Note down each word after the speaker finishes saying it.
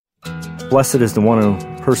Blessed is the one who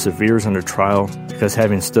perseveres under trial, because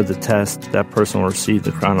having stood the test, that person will receive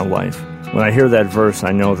the crown of life. When I hear that verse,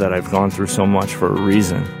 I know that I've gone through so much for a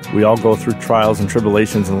reason. We all go through trials and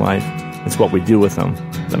tribulations in life. It's what we do with them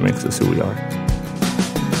that makes us who we are.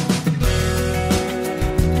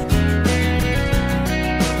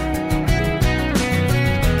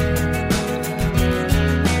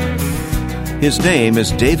 His name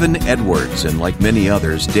is Daven Edwards, and like many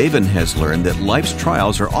others, Daven has learned that life's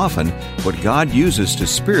trials are often what God uses to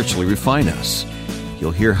spiritually refine us.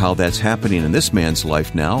 You'll hear how that's happening in this man's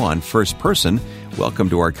life now on First Person. Welcome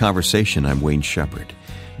to our conversation. I'm Wayne Shepherd.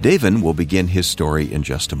 Daven will begin his story in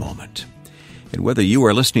just a moment. And whether you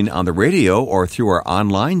are listening on the radio or through our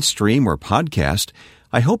online stream or podcast,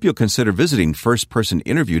 I hope you'll consider visiting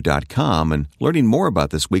firstpersoninterview.com and learning more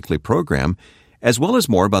about this weekly program, as well as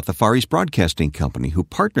more about the Far East Broadcasting Company, who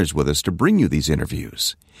partners with us to bring you these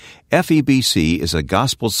interviews. FEBC is a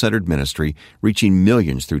gospel-centered ministry reaching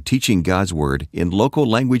millions through teaching God's Word in local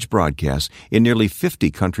language broadcasts in nearly 50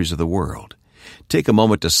 countries of the world. Take a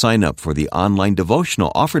moment to sign up for the online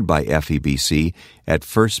devotional offered by FEBC at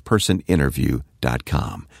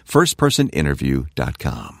firstpersoninterview.com.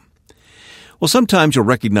 firstpersoninterview.com. Well, sometimes you'll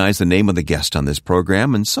recognize the name of the guest on this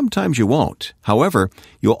program, and sometimes you won't. However,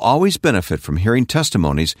 you'll always benefit from hearing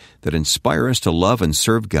testimonies that inspire us to love and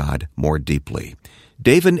serve God more deeply.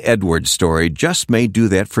 Daven Edwards' story just may do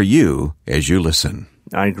that for you as you listen.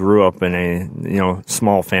 I grew up in a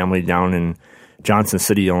small family down in Johnson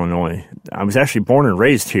City, Illinois. I was actually born and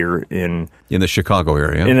raised here in the Chicago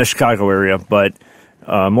area. In the Chicago area, but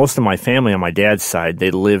most of my family on my dad's side,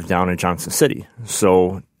 they lived down in Johnson City.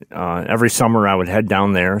 So every summer I would head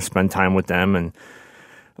down there, spend time with them,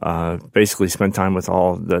 and basically spend time with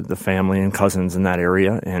all the family and cousins in that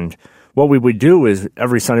area. And what we would do is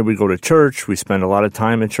every Sunday we'd go to church. We spend a lot of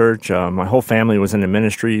time at church. My whole family was in the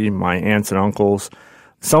ministry, my aunts and uncles.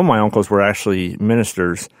 Some of my uncles were actually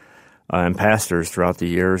ministers and pastors throughout the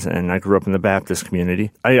years, and I grew up in the Baptist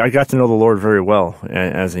community. I got to know the Lord very well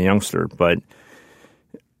as a youngster, but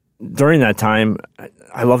during that time,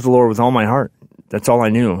 I loved the Lord with all my heart. That's all I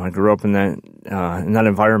knew. I grew up in that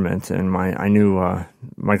environment, and I knew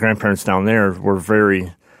my grandparents down there were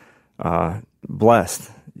very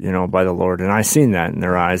blessed, by the Lord, and I seen that in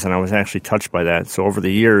their eyes, and I was actually touched by that. So over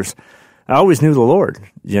the years, I always knew the Lord,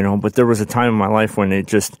 but there was a time in my life when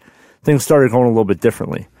things started going a little bit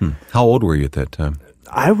differently. How old were you at that time?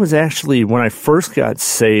 I was actually, when I first got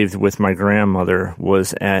saved with my grandmother,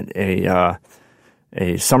 was at a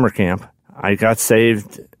summer camp. I got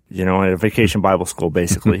saved, at a vacation Bible school,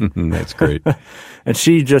 basically. That's great. And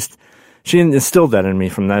she instilled that in me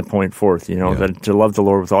from that point forth, that to love the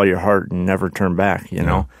Lord with all your heart and never turn back,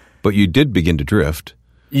 know. But you did begin to drift.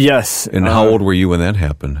 Yes. And how old were you when that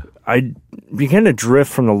happened? I began to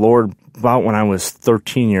drift from the Lord about when I was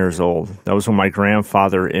 13 years old. That was when my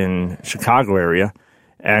grandfather in Chicago area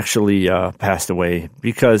actually passed away,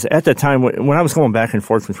 because at that time, when I was going back and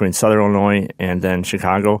forth between Southern Illinois and then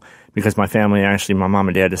Chicago, because my mom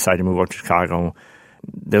and dad decided to move up to Chicago.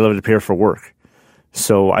 They lived up here for work.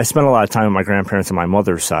 So I spent a lot of time with my grandparents on my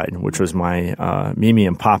mother's side, which was my Mimi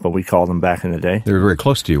and Papa, we called them back in the day. They were very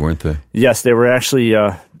close to you, weren't they? Yes, they were actually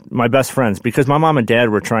my best friends, because my mom and dad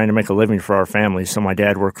were trying to make a living for our family. So my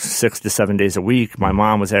dad worked 6 to 7 days a week. My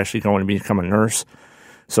mom was actually going to become a nurse.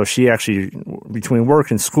 So she actually, between work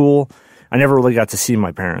and school, I never really got to see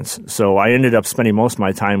my parents. So I ended up spending most of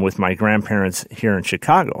my time with my grandparents here in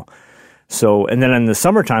Chicago. So, and then in the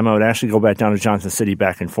summertime, I would actually go back down to Johnson City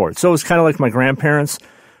back and forth. So it was kind of like my grandparents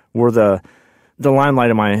were the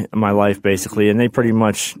limelight of my life, basically, and they pretty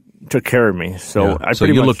much took care of me. So So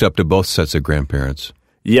you looked up to both sets of grandparents.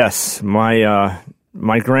 Yes. My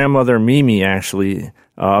grandmother, Mimi, actually,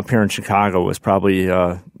 up here in Chicago, was probably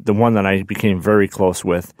the one that I became very close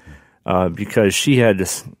with, because she had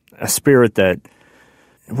a spirit that,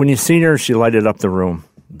 when you seen her, she lighted up the room.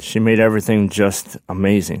 She made everything just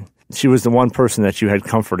amazing. She was the one person that you had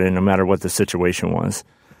comfort in, no matter what the situation was.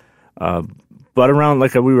 But around,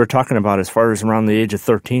 like we were talking about, as far as around the age of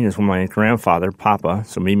 13 is when my grandfather, Papa,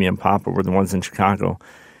 so Mimi and Papa were the ones in Chicago,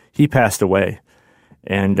 he passed away.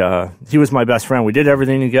 And he was my best friend. We did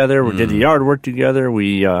everything together. We did the yard work together.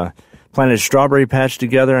 We planted a strawberry patch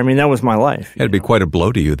together. I mean, that was my life. It had to be quite a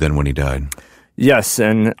blow to you then when he died. Yes,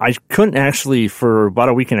 and I couldn't actually, for about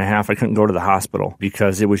a week and a half, I couldn't go to the hospital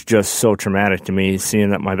because it was just so traumatic to me, seeing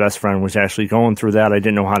that my best friend was actually going through that. I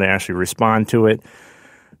didn't know how to actually respond to it.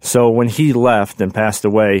 So when he left and passed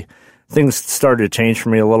away, things started to change for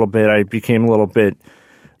me a little bit. I became a little bit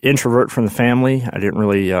introvert from the family. I didn't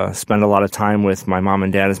really spend a lot of time with my mom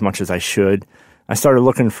and dad as much as I should. I started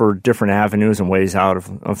looking for different avenues and ways out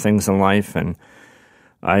of things in life, and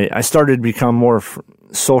I started to become more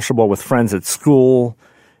sociable with friends at school.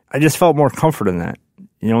 I just felt more comfort in that,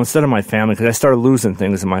 instead of my family, because I started losing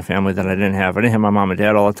things in my family that I didn't have. I didn't have my mom and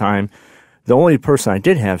dad all the time. The only person I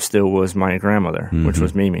did have still was my grandmother, which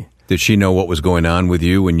was Mimi. Did she know what was going on with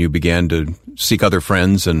you when you began to seek other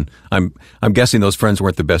friends? And I'm guessing those friends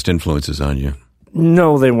weren't the best influences on you.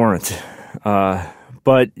 No, they weren't.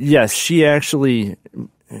 But yes, she actually,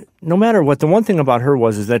 no matter what, the one thing about her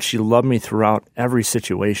is that she loved me throughout every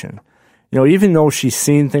situation. Even though she's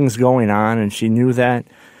seen things going on and she knew that,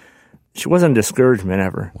 she wasn't a discouragement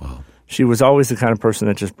ever. Wow. She was always the kind of person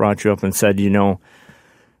that just brought you up and said,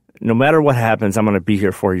 no matter what happens, I'm going to be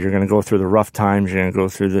here for you. You're going to go through the rough times. You're going to go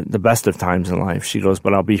through the best of times in life. She goes,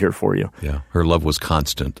 but I'll be here for you. Yeah, her love was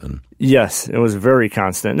constant. Yes, it was very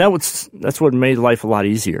constant. And that's what made life a lot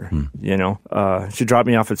easier, She dropped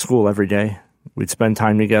me off at school every day. We'd spend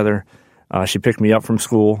time together. She picked me up from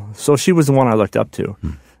school. So she was the one I looked up to,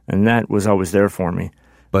 and that was always there for me.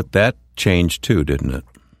 But that changed too, didn't it?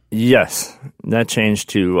 Yes, that changed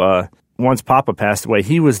too. Once Papa passed away,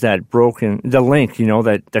 he was the link,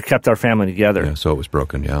 that kept our family together. Yeah, so it was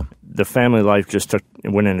broken, yeah. The family life just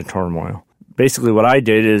went into turmoil. Basically what I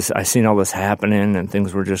did is I seen all this happening and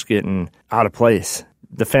things were just getting out of place.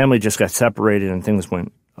 The family just got separated and things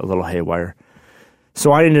went a little haywire.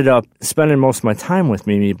 So I ended up spending most of my time with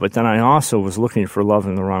Mimi, but then I also was looking for love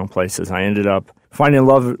in the wrong places. I ended up finding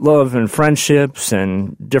love and friendships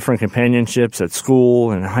and different companionships at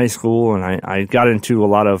school and high school, and I got into a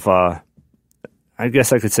lot of I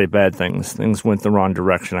guess I could say bad things. Things went the wrong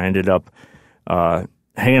direction. I ended up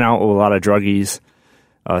hanging out with a lot of druggies,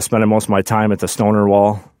 spending most of my time at the stoner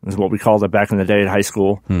wall, is what we called it back in the day at high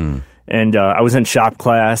school. And I was in shop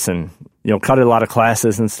class and, cut a lot of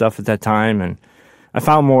classes and stuff at that time. And I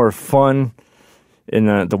found more fun in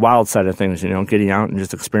the wild side of things, getting out and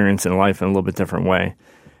just experiencing life in a little bit different way.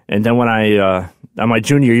 And then when on my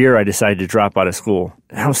junior year, I decided to drop out of school.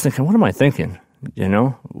 And I was thinking, what am I thinking?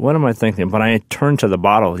 What am I thinking? But I turned to the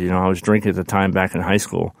bottle. I was drinking at the time back in high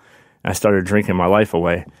school. I started drinking my life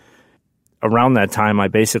away. Around that time, I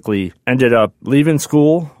basically ended up leaving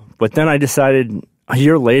school, but then I decided a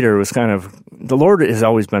year later, it was kind of, the Lord has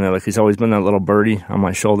always been there. Like he's always been that little birdie on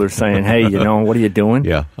my shoulder saying, hey, what are you doing?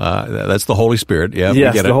 Yeah, that's the Holy Spirit. Yeah,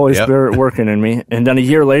 yes, the Holy Spirit working in me. And then a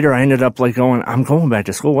year later, I ended up I'm going back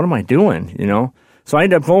to school. What am I doing, So I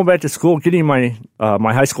ended up going back to school, getting my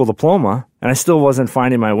high school diploma, and I still wasn't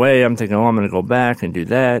finding my way. I'm thinking, I'm going to go back and do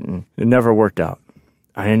that, and it never worked out.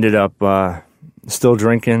 I ended up still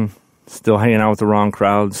drinking, still hanging out with the wrong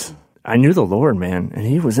crowds. I knew the Lord, man, and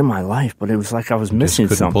He was in my life, but it was like I was missing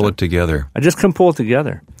something. Couldn't pull it together. I just couldn't pull it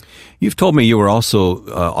together. You've told me you were also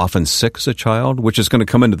often sick as a child, which is going to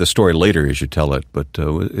come into the story later as you tell it, but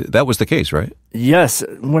that was the case, right? Yes.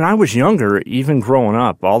 When I was younger, even growing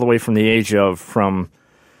up, all the way from the age of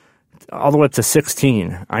all the way up to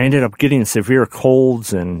 16, I ended up getting severe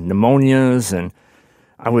colds and pneumonias, and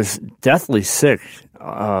I was deathly sick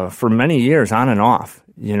for many years on and off.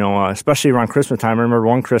 Especially around Christmas time. I remember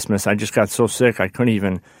one Christmas, I just got so sick I couldn't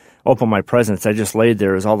even open my presents. I just laid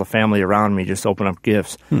there as all the family around me just open up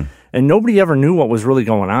gifts. And nobody ever knew what was really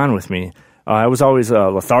going on with me. I was always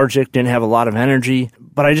lethargic, didn't have a lot of energy,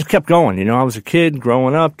 but I just kept going. I was a kid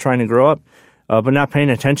growing up, trying to grow up, but not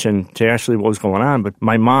paying attention to actually what was going on. But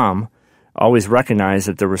my mom always recognized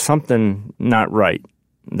that there was something not right,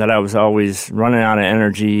 that I was always running out of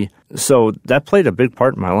energy. So that played a big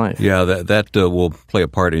part in my life. Yeah, that will play a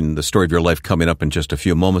part in the story of your life coming up in just a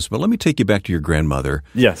few moments. But let me take you back to your grandmother.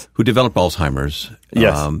 Yes. Who developed Alzheimer's.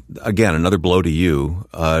 Yes. Again, another blow to you.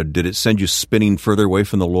 Did it send you spinning further away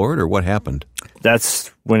from the Lord, or what happened? That's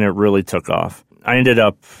when it really took off. I ended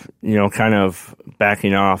up, kind of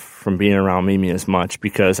backing off from being around Mimi as much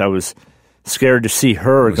because I was scared to see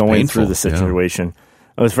her going through the situation.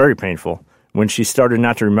 Yeah. It was very painful. When she started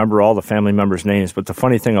not to remember all the family members' names. But the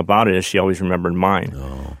funny thing about it is she always remembered mine.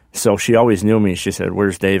 Oh. So she always knew me. She said,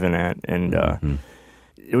 where's Daven at? And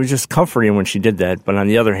it was just comforting when she did that. But on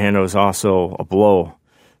the other hand, it was also a blow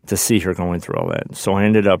to see her going through all that. So I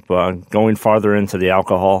ended up going farther into the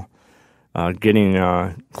alcohol, getting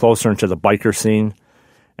closer into the biker scene.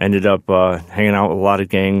 Ended up hanging out with a lot of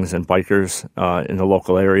gangs and bikers in the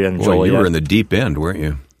local area in Joliet. You were in the deep end, weren't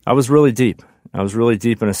you? I was really deep. I was really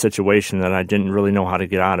deep in a situation that I didn't really know how to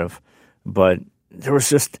get out of. But there was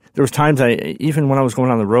times even when I was going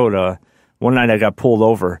on the road, one night I got pulled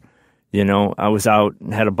over. I was out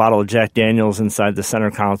and had a bottle of Jack Daniels inside the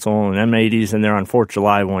center console and M80s in there on 4th of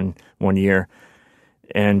July one year.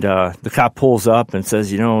 And the cop pulls up and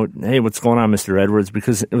says, hey, what's going on, Mr. Edwards?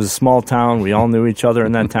 Because it was a small town. We all knew each other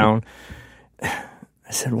in that town.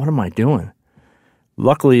 I said, what am I doing?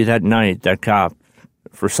 Luckily, that night, that cop,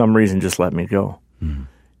 for some reason, just let me go. Mm.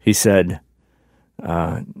 He said,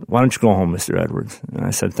 why don't you go home, Mr. Edwards? And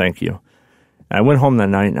I said, thank you. And I went home that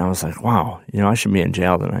night, and I was like, wow, I should be in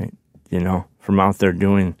jail tonight, from out there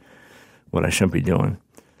doing what I shouldn't be doing.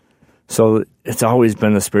 So it's always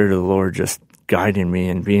been the Spirit of the Lord just guiding me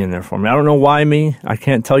and being there for me. I don't know why me. I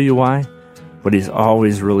can't tell you why, but He's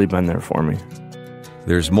always really been there for me.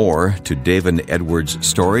 There's more to Daven Edwards'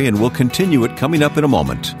 story, and we'll continue it coming up in a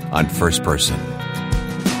moment on First Person.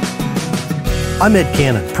 I'm Ed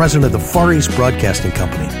Cannon, president of the Far East Broadcasting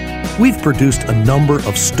Company. We've produced a number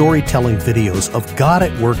of storytelling videos of God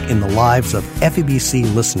at work in the lives of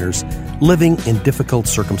FEBC listeners living in difficult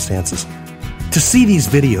circumstances. To see these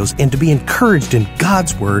videos and to be encouraged in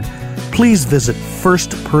God's Word, please visit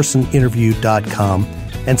firstpersoninterview.com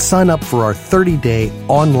and sign up for our 30-day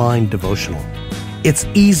online devotional. It's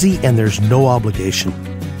easy and there's no obligation.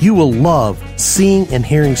 You will love seeing and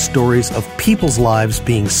hearing stories of people's lives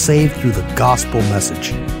being saved through the gospel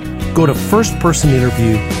message. Go to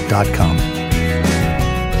firstpersoninterview.com.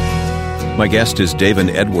 My guest is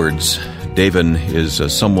Daven Edwards. Daven is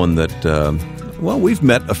someone that, we've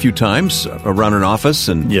met a few times around an office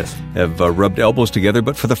and yes, have rubbed elbows together.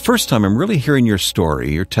 But for the first time, I'm really hearing your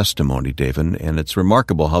story, your testimony, Daven, and it's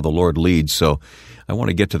remarkable how the Lord leads. So I want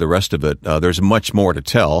to get to the rest of it. There's much more to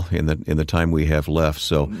tell in the time we have left.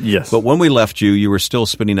 So yes, but when we left you, you were still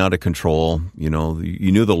spinning out of control. You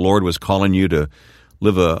knew the Lord was calling you to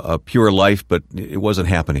live a pure life, but it wasn't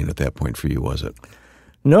happening at that point for you, was it?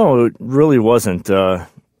 No, it really wasn't.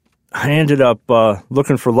 I ended up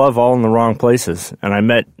looking for love all in the wrong places, and I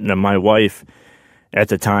met my wife at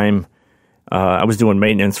the time. I was doing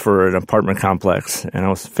maintenance for an apartment complex, and I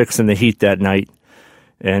was fixing the heat that night,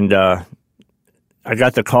 and I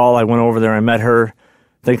got the call. I went over there. I met her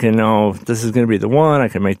thinking, this is going to be the one. I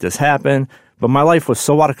can make this happen. But my life was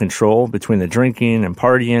so out of control between the drinking and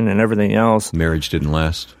partying and everything else. Marriage didn't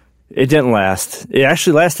last? It didn't last. It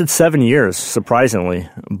actually lasted 7 years, surprisingly.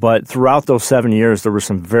 But throughout those 7 years, there were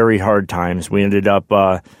some very hard times. We ended up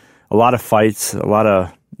a lot of fights, a lot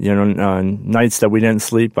of nights that we didn't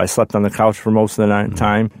sleep. I slept on the couch for most of the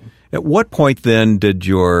time. At what point then did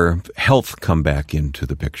your health come back into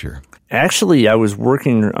the picture? Actually, I was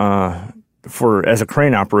working as a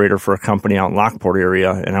crane operator for a company out in Lockport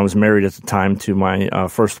area, and I was married at the time to my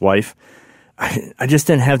first wife. I just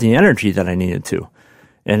didn't have the energy that I needed to.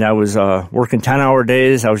 And I was working 10-hour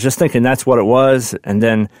days. I was just thinking that's what it was. And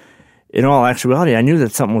then, in all actuality, I knew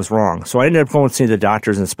that something was wrong. So I ended up going to see the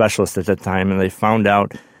doctors and specialists at that time, and they found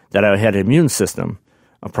out that I had an immune system,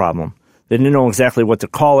 a problem. They didn't know exactly what to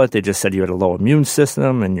call it. They just said you had a low immune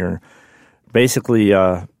system, and you're basically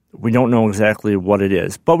we don't know exactly what it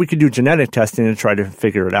is. But we could do genetic testing to try to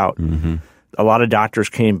figure it out. Mm-hmm. A lot of doctors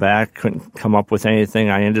came back, couldn't come up with anything.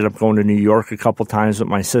 I ended up going to New York a couple times with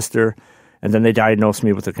my sister, and then they diagnosed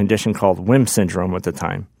me with a condition called WHIM syndrome at the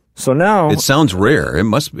time. So now... It sounds rare. It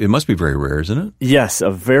must be very rare, isn't it? Yes,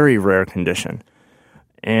 a very rare condition.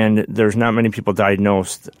 And there's not many people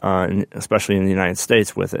diagnosed, especially in the United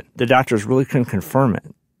States, with it. The doctors really couldn't confirm it.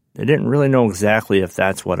 They didn't really know exactly if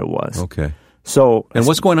that's what it was. Okay. So, and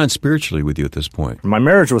what's going on spiritually with you at this point? My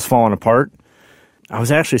marriage was falling apart. I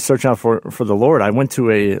was actually searching out for the Lord. I went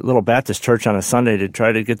to a little Baptist church on a Sunday to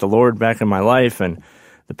try to get the Lord back in my life, and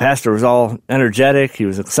the pastor was all energetic. He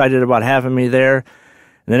was excited about having me there.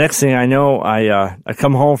 And the next thing I know, I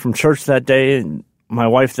come home from church that day, and my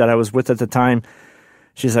wife that I was with at the time,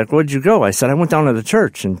 she's like, "Where'd you go?" I said, "I went down to the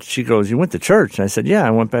church." And she goes, "You went to church?" And I said, "Yeah,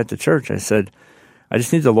 I went back to church." I said, "I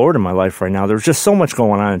just need the Lord in my life right now." There's just so much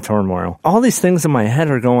going on in turmoil. All these things in my head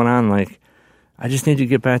are going on, like, I just need to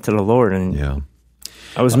get back to the Lord. And yeah.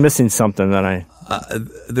 I was missing something that I...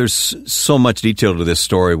 there's so much detail to this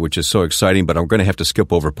story, which is so exciting, but I'm going to have to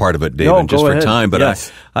skip over part of it, Daven, just for time. But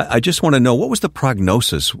yes. I just want to know, what was the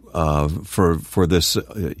prognosis for this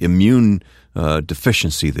immune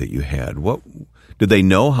deficiency that you had? What did they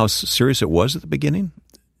know how serious it was at the beginning?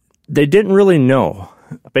 They didn't really know.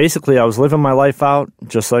 Basically, I was living my life out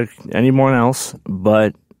just like anyone else,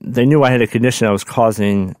 but they knew I had a condition that was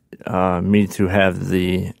causing me to have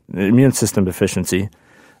the immune system deficiency.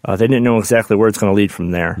 They didn't know exactly where it's going to lead from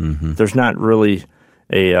there. Mm-hmm. There's not really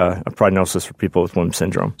a prognosis for people with WHIM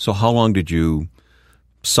syndrome. So how long did you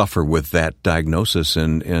suffer with that diagnosis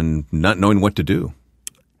and not knowing what to do?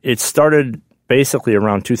 It started basically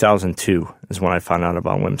around 2002 is when I found out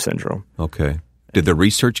about WHIM syndrome. Okay. Did the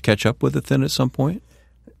research catch up with it then at some point?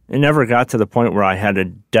 It never got to the point where I had a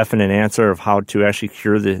definite answer of how to actually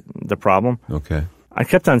cure the problem. Okay. I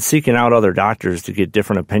kept on seeking out other doctors to get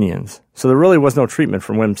different opinions. So there really was no treatment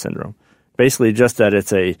for WIM syndrome. Basically just that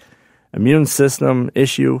it's a immune system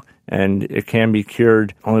issue and it can be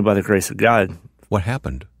cured only by the grace of God. What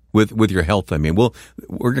happened with your health? I mean, we're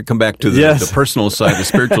going to come back to the personal side, the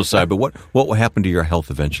spiritual side, but what happened to your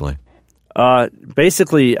health eventually?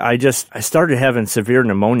 Basically, I started having severe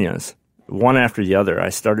pneumonias, one after the other. I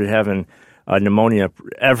started having pneumonia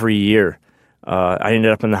every year. I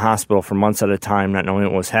ended up in the hospital for months at a time, not knowing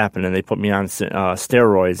what was happening. They put me on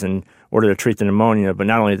steroids in order to treat the pneumonia. But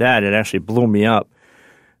not only that, it actually blew me up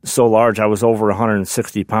so large. I was over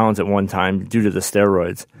 160 pounds at one time due to the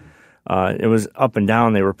steroids. It was up and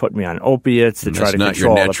down. They were putting me on opiates to try to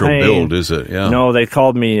control the pain. That's not your natural build, is it? Yeah. No, they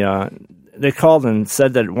called me. They called and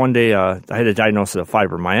said that one day I had a diagnosis of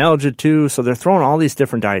fibromyalgia too. So they're throwing all these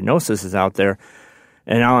different diagnoses out there,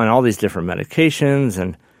 and on all these different medications,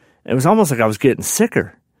 and it was almost like I was getting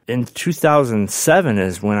sicker. In 2007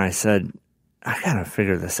 is when I said, I got to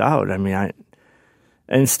figure this out. I mean,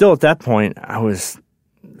 and still at that point, I was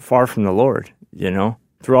far from the Lord,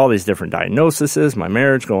 through all these different diagnoses, my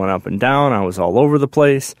marriage going up and down. I was all over the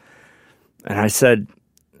place. And I said,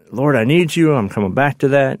 Lord, I need you. I'm coming back to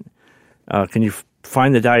that. Can you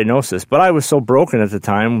find the diagnosis? But I was so broken at the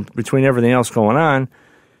time, between everything else going on,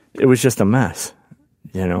 it was just a mess,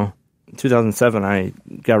 In 2007, I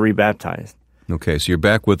got rebaptized. Okay, so you're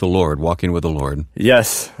back with the Lord, walking with the Lord.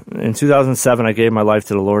 Yes. In 2007, I gave my life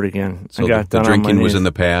to the Lord again. So the drinking was in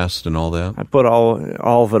the past and all that? I put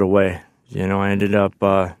all of it away. I ended up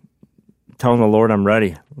telling the Lord, I'm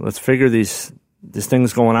ready. Let's figure these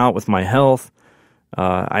things going out with my health.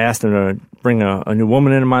 I asked him to bring a new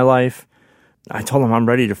woman into my life. I told him I'm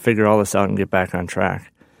ready to figure all this out and get back on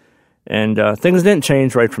track. And things didn't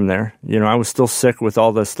change right from there. I was still sick with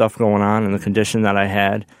all the stuff going on and the condition that I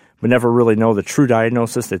had, but never really know the true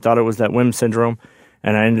diagnosis. They thought it was that WIM syndrome.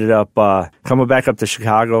 And I ended up coming back up to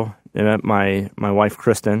Chicago and met my wife,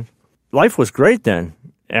 Kristen. Life was great then,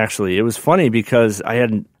 actually. It was funny because I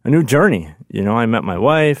had a new journey. I met my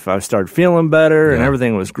wife. I started feeling better, and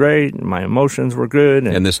everything was great. And my emotions were good.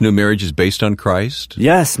 And this new marriage is based on Christ?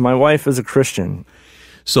 Yes, my wife is a Christian.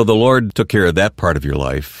 So the Lord took care of that part of your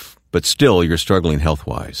life, but still you're struggling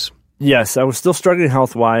health-wise. Yes, I was still struggling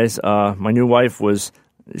health-wise. My new wife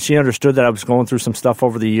she understood that I was going through some stuff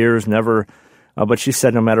over the years, but she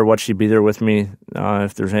said no matter what, she'd be there with me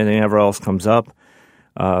if there's anything ever else comes up.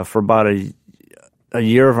 For about a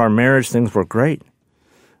year of our marriage, things were great.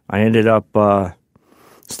 I ended up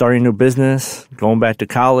starting a new business, going back to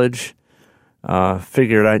college,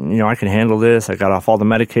 figured I can handle this. I got off all the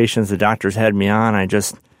medications the doctors had me on.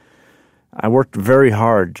 I worked very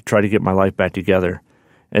hard to try to get my life back together.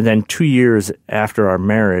 And then 2 years after our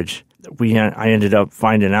marriage, I ended up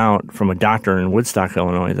finding out from a doctor in Woodstock,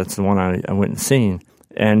 Illinois. That's the one I went and seen.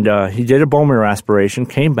 And he did a bone marrow aspiration,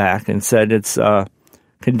 came back and said it's a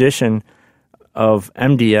condition of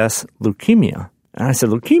MDS leukemia. And I said,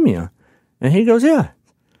 leukemia? And he goes, yeah.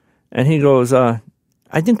 And he goes, I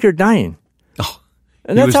think you're dying. Oh,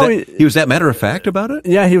 and that's he was that matter of fact about it?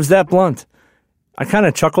 Yeah, he was that blunt. I kind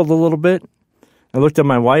of chuckled a little bit. I looked at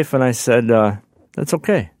my wife and I said, that's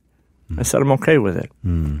okay. I said, I'm okay with it.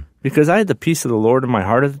 Because I had the peace of the Lord in my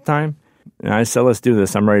heart at the time. And I said, let's do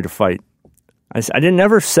this. I'm ready to fight. I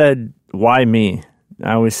never said, why me?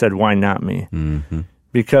 I always said, why not me? Mm-hmm.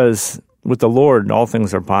 Because with the Lord, all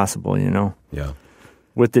things are possible, Yeah.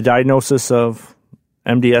 With the diagnosis of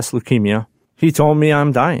MDS leukemia, he told me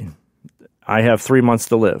I'm dying. I have 3 months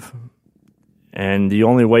to live. And the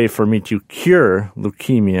only way for me to cure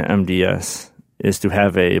leukemia MDS is to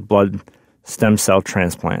have a blood stem cell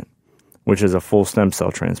transplant, which is a full stem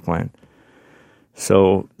cell transplant.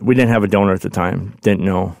 So we didn't have a donor at the time, didn't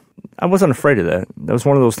know. I wasn't afraid of that. That was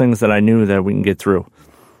one of those things that I knew that we can get through.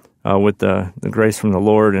 With the grace from the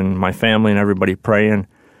Lord and my family and everybody praying,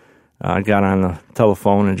 I got on the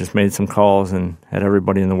telephone and just made some calls and had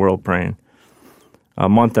everybody in the world praying. A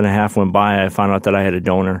month and a half went by, I found out that I had a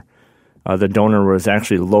donor. The donor was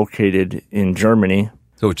actually located in Germany.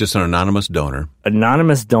 So it's just an anonymous donor?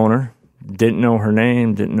 Anonymous donor. Didn't know her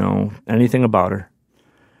name, didn't know anything about her.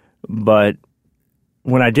 But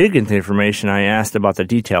when I did get the information, I asked about the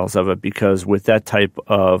details of it because with that type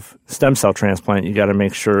of stem cell transplant, you got to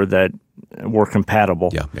make sure that we're compatible.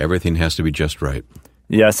 Yeah, everything has to be just right.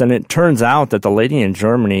 Yes, and it turns out that the lady in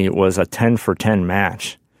Germany was a 10-for-10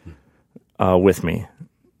 match with me.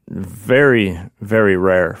 Very, very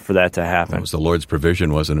rare for that to happen. It was the Lord's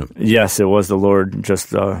provision, wasn't it? Yes, it was the Lord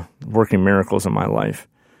just working miracles in my life.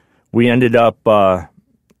 We ended up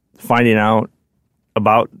finding out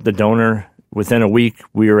about the donor. Within a week,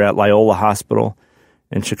 we were at Loyola Hospital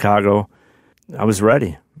in Chicago. I was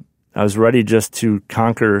ready. I was ready just to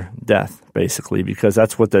conquer death, basically, because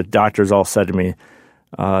that's what the doctors all said to me.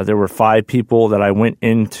 There were 5 people that I went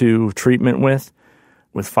into treatment with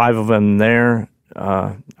 5 of them there.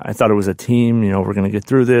 I thought it was a team. We're going to get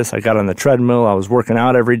through this. I got on the treadmill. I was working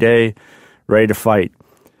out every day, ready to fight.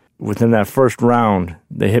 Within that first round,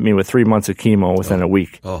 they hit me with 3 months of chemo within a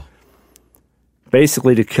week. Oh.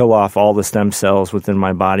 Basically to kill off all the stem cells within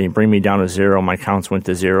my body, bring me down to 0. My counts went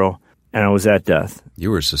to 0, and I was at death.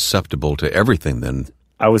 You were susceptible to everything then.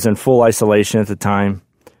 I was in full isolation at the time.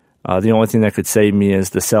 The only thing that could save me is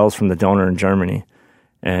the cells from the donor in Germany,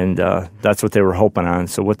 and that's what they were hoping on.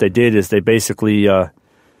 So what they did is they basically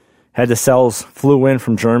had the cells flew in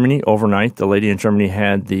from Germany overnight. The lady in Germany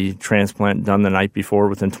had the transplant done the night before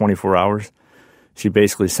within 24 hours. She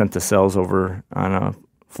basically sent the cells over on a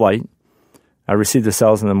flight. I received the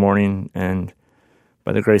cells in the morning, and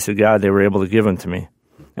by the grace of God, they were able to give them to me.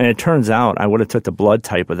 And it turns out I would have took the blood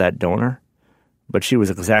type of that donor, but she was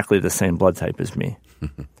exactly the same blood type as me.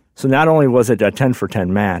 So not only was it a 10 for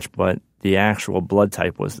 10 match, but the actual blood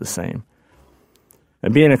type was the same.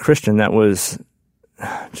 And being a Christian, that was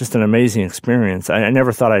just an amazing experience. I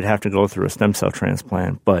never thought I'd have to go through a stem cell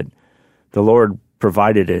transplant, but the Lord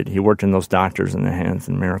provided it. He worked in those doctors and their hands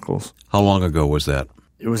in miracles. How long ago was that?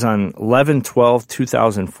 It was on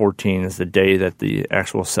 11/12/2014 is the day that the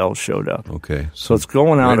actual cells showed up. Okay. So it's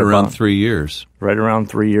going out right around about 3 years. Right around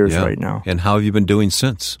 3 years right now. And how have you been doing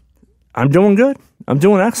since? I'm doing good. I'm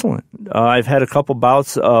doing excellent. I've had a couple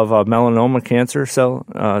bouts of melanoma cancer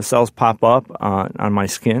cells pop up on my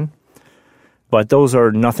skin, but those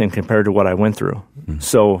are nothing compared to what I went through. Mm-hmm.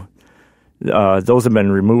 So those have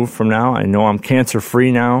been removed from now. I know I'm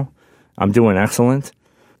cancer-free now. I'm doing excellent.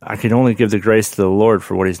 I can only give the grace to the Lord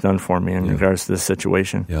for what He's done for me in regards to this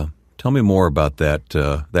situation. Yeah. Tell me more about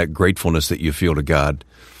that gratefulness that you feel to God.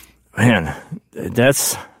 Man,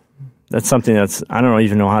 that's something that's, I don't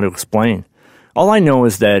even know how to explain. All I know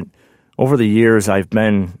is that over the years I've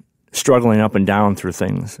been struggling up and down through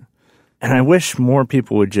things. And I wish more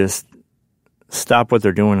people would just stop what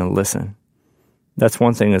they're doing and listen. That's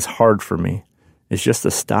one thing that's hard for me, is just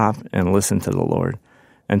to stop and listen to the Lord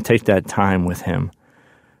and take that time with Him.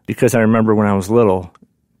 Because I remember when I was little,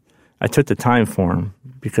 I took the time for Him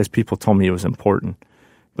because people told me it was important.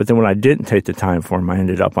 But then when I didn't take the time for Him, I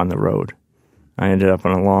ended up on the road. I ended up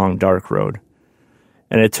on a long, dark road.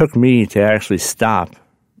 And it took me to actually stop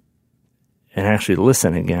and actually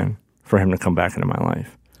listen again for Him to come back into my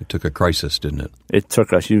life. It took a crisis, didn't it? It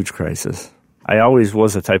took a huge crisis. I always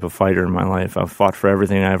was a type of fighter in my life. I've fought for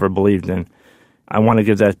everything I ever believed in. I want to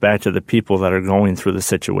give that back to the people that are going through the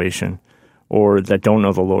situation or that don't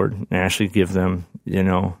know the Lord, and actually give them,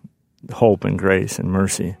 hope and grace and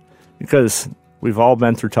mercy. Because we've all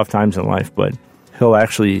been through tough times in life, but He'll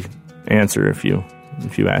actually answer if you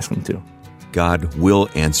ask Him to. God will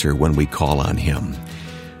answer when we call on Him.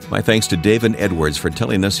 My thanks to Daven Edwards for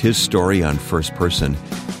telling us his story on First Person.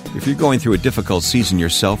 If you're going through a difficult season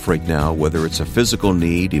yourself right now, whether it's a physical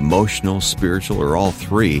need, emotional, spiritual, or all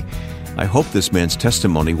three, I hope this man's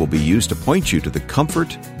testimony will be used to point you to the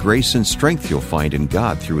comfort, grace, and strength you'll find in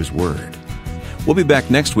God through His Word. We'll be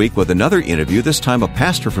back next week with another interview, this time a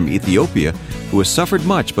pastor from Ethiopia who has suffered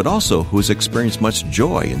much, but also who has experienced much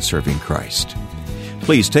joy in serving Christ.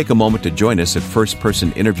 Please take a moment to join us at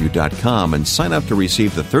firstpersoninterview.com and sign up to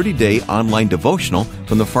receive the 30-day online devotional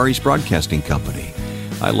from the Far East Broadcasting Company.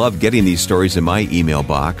 I love getting these stories in my email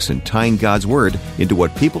box and tying God's Word into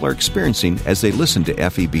what people are experiencing as they listen to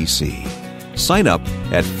FEBC. Sign up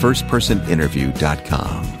at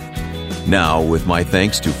firstpersoninterview.com. Now, with my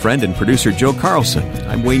thanks to friend and producer Joe Carlson,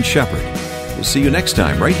 I'm Wayne Shepherd. We'll see you next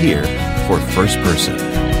time right here for First Person.